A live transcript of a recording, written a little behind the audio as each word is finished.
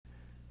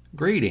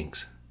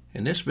Greetings!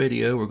 In this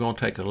video we're going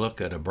to take a look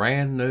at a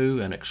brand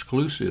new and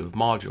exclusive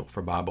module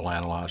for Bible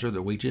Analyzer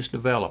that we just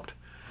developed,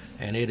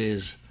 and it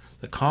is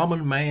the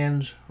Common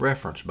Man's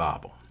Reference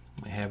Bible.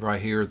 We have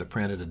right here the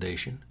printed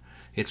edition.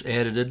 It's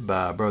edited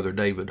by Brother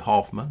David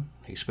Hoffman.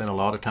 He spent a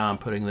lot of time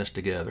putting this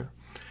together.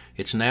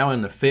 It's now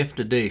in the 5th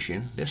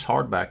edition. This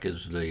hardback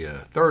is the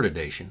 3rd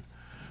edition,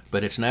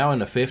 but it's now in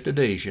the 5th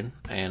edition,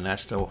 and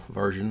that's the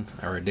version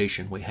or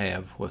edition we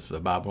have with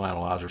the Bible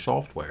Analyzer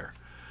software.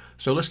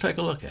 So let's take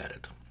a look at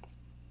it.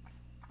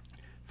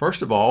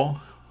 First of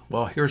all,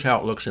 well, here's how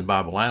it looks in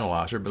Bible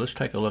Analyzer, but let's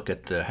take a look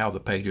at how the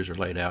pages are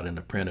laid out in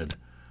the printed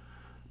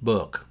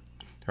book.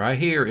 Right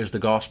here is the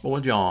Gospel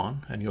of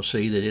John, and you'll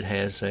see that it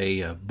has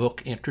a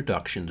book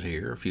introductions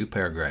here, a few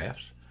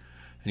paragraphs,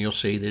 and you'll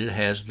see that it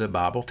has the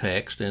Bible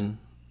text in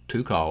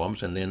 2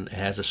 columns, and then it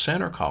has a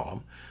center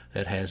column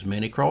that has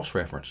many cross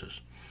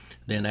references.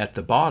 Then at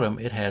the bottom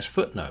it has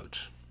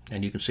footnotes,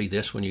 and you can see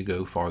this when you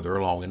go farther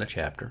along in the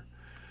chapter.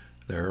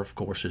 There, of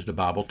course, is the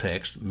Bible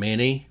text,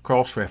 many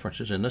cross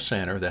references in the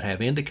center that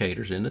have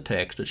indicators in the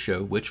text that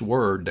show which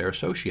word they're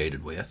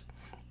associated with.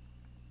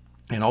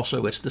 And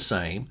also it's the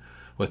same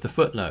with the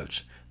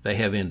footnotes. They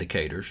have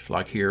indicators,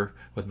 like here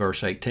with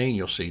verse 18,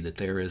 you'll see that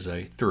there is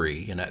a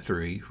 3, and that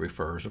 3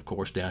 refers, of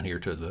course, down here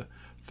to the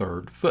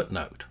 3rd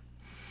footnote.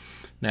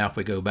 Now, if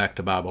we go back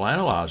to Bible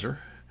Analyzer,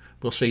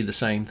 we'll see the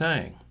same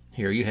thing.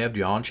 Here you have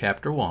John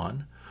chapter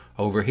 1.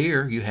 Over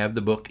here you have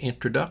the book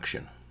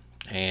introduction,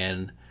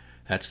 and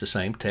that's the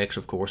same text,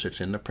 of course.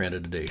 It's in the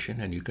printed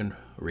edition, and you can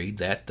read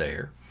that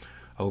there.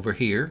 Over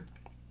here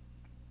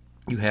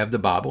you have the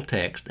Bible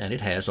text, and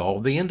it has all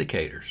the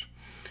indicators.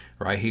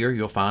 Right here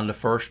you'll find the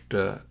first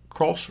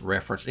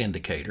cross-reference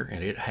indicator,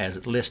 and it has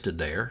it listed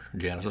there,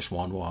 Genesis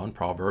 1:1,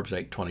 Proverbs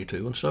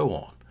 8:22, and so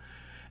on.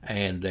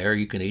 And there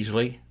you can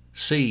easily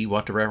see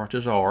what the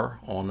references are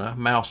on a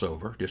mouse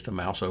over, just a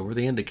mouse over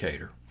the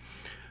indicator.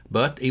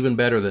 But even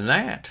better than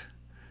that,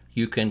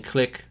 you can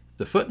click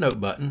the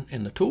footnote button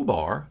in the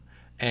toolbar,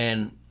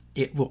 and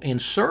it will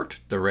insert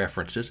the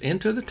references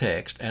into the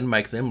text and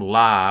make them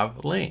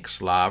live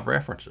links, live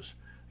references.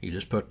 You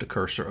just put the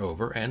cursor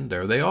over, and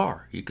there they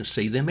are. You can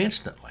see them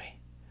instantly.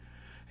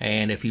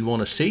 And if you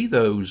want to see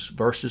those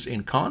verses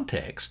in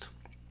context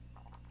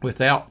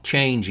without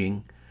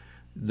changing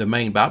the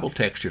main Bible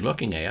text you're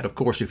looking at, of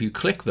course, if you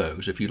click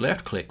those, if you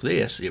left click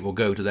this, it will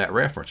go to that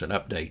reference and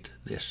update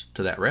this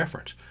to that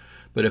reference.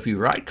 But if you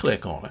right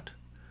click on it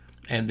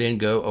and then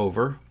go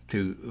over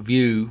to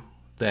view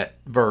that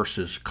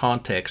verse's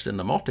context in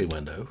the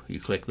multi-window, you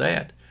click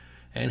that,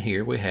 and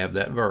here we have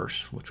that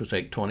verse, which was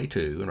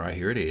 8:22, and right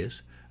here it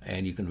is,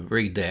 and you can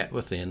read that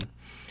within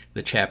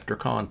the chapter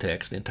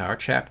context. The entire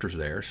chapter's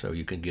there, so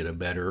you can get a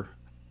better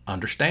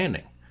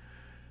understanding.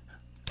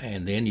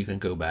 And then you can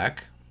go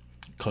back,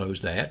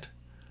 close that,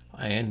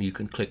 and you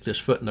can click this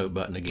footnote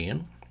button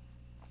again,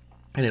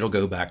 and it'll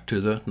go back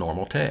to the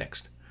normal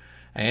text.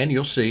 And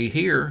you'll see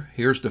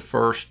here's the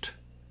first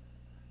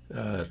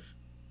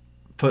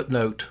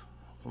footnote.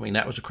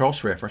 That was a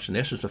cross-reference, and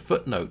this is a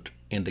footnote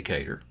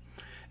indicator.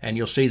 And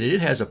you'll see that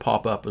it has a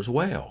pop-up as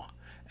well.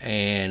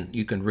 And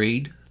you can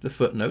read the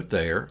footnote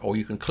there, or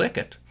you can click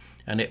it,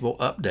 and it will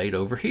update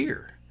over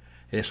here.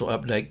 This will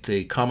update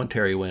the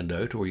commentary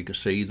window to where you can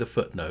see the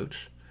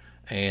footnotes.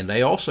 And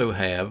they also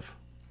have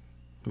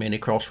many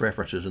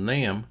cross-references in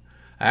them.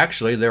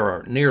 Actually, there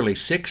are nearly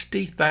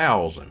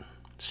 60,000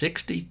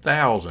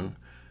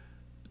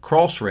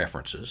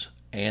 cross-references,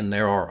 and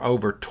there are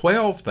over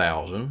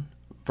 12,000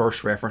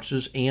 verse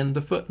references in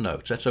the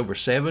footnotes. That's over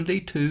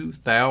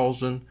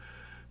 72,000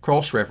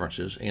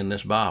 cross-references in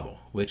this Bible,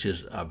 which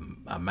is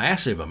a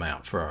massive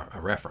amount for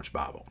a reference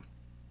Bible.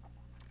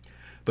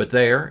 But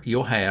there's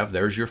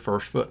your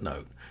first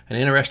footnote. An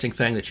interesting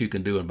thing that you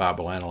can do in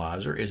Bible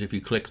Analyzer is if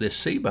you click this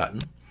C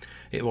button,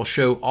 it will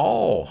show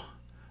all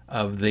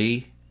of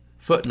the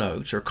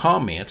footnotes or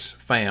comments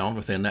found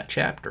within that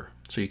chapter.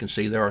 So you can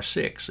see there are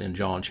 6 in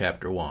John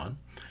chapter 1,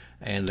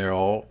 and they're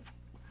all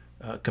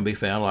can be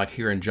found, like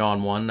here in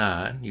John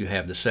 1:9. You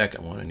have the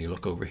second one, and you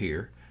look over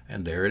here,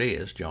 and there it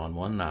is, John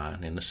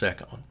 1:9 in the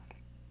second one.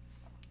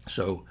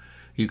 So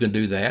you can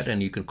do that,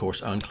 and you can, of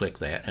course, unclick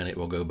that, and it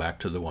will go back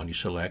to the one you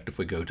select. If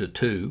we go to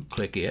 2,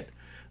 click it,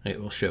 it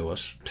will show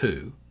us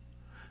 2,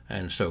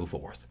 and so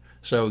forth.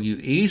 So you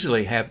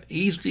have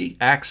easy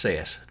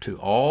access to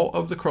all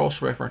of the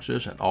cross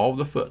references and all of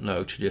the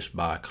footnotes just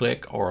by a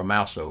click or a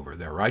mouse over.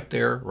 They're right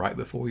there, right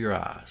before your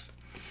eyes.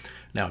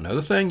 Now,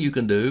 another thing you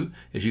can do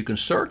is you can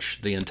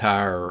search the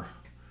entire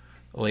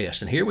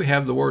list. And here we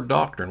have the word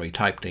doctrine we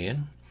typed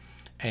in,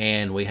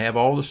 and we have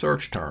all the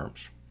search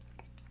terms.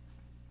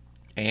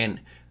 And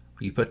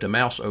you put the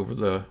mouse over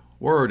the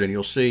word, and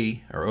you'll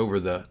see, or over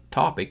the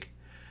topic,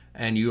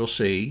 and you'll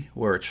see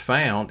where it's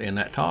found in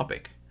that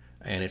topic.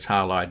 And it's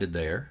highlighted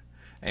there.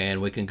 And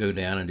we can go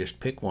down and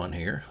just pick one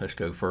here. Let's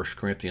go 1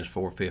 Corinthians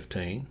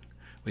 4:15.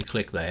 We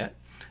click that,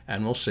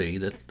 and we'll see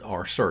that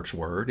our search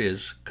word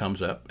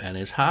comes up and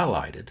is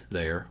highlighted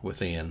there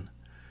within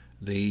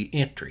the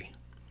entry.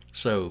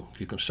 So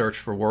you can search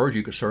for words,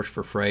 you can search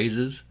for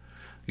phrases,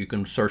 You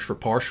can search for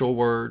partial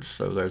words,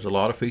 so there's a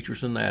lot of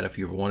features in that. If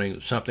you're wanting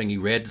something you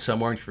read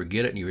somewhere and you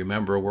forget it and you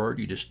remember a word,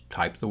 you just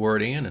type the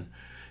word in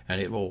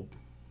and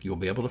you'll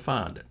be able to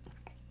find it.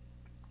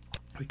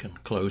 We can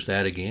close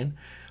that again.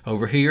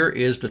 Over here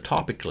is the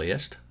topic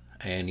list,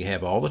 and you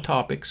have all the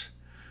topics,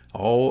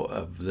 all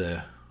of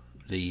the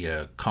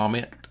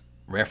comment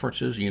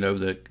references,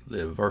 the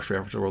verse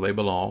references where they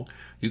belong.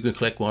 You can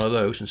click one of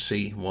those and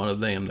see one of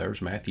them.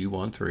 There's Matthew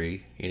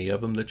 1:3, any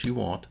of them that you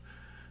want.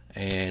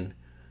 And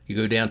you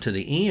go down to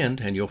the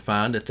end and you'll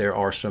find that there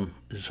are some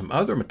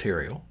other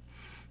material.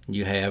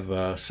 You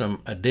have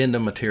some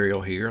addendum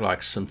material here,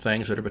 like some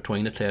things that are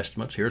between the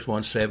testaments. Here's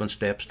one, 7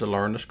 Steps to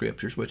Learn the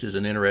Scriptures, which is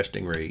an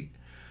interesting read.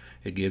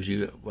 It gives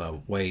you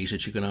ways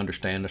that you can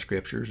understand the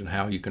Scriptures and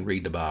how you can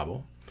read the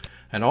Bible.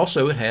 And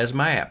also it has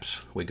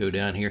maps. We go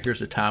down here. Here's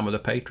the Time of the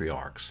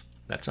Patriarchs.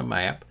 That's a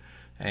map.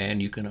 And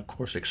you can, of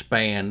course,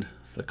 expand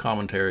the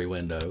commentary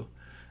window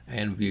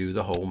and view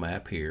the whole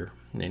map here.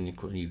 And then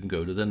you can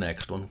go to the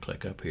next one,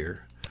 click up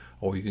here.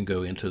 Or you can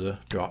go into the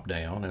drop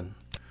down and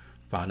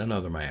find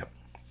another map.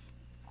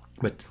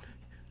 But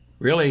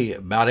really,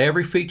 about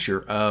every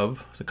feature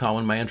of the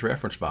Common Man's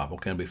Reference Bible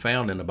can be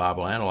found in the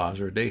Bible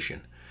Analyzer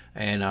edition.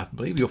 And I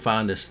believe you'll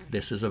find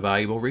this is a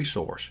valuable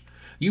resource.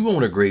 You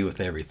won't agree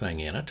with everything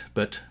in it,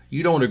 but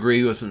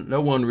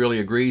no one really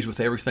agrees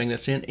with everything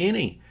that's in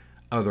any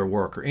other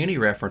work or any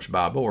reference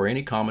Bible or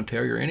any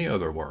commentary or any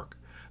other work.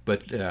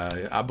 But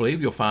I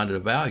believe you'll find it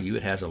of value.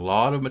 It has a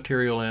lot of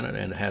material in it,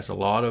 and it has a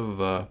lot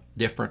of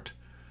different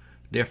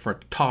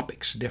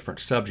topics, different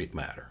subject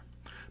matter.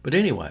 But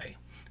anyway,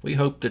 we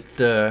hope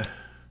that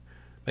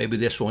maybe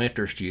this will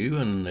interest you,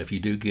 and if you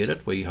do get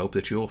it, we hope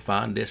that you'll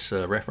find this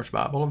reference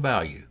Bible of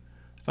value.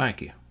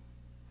 Thank you.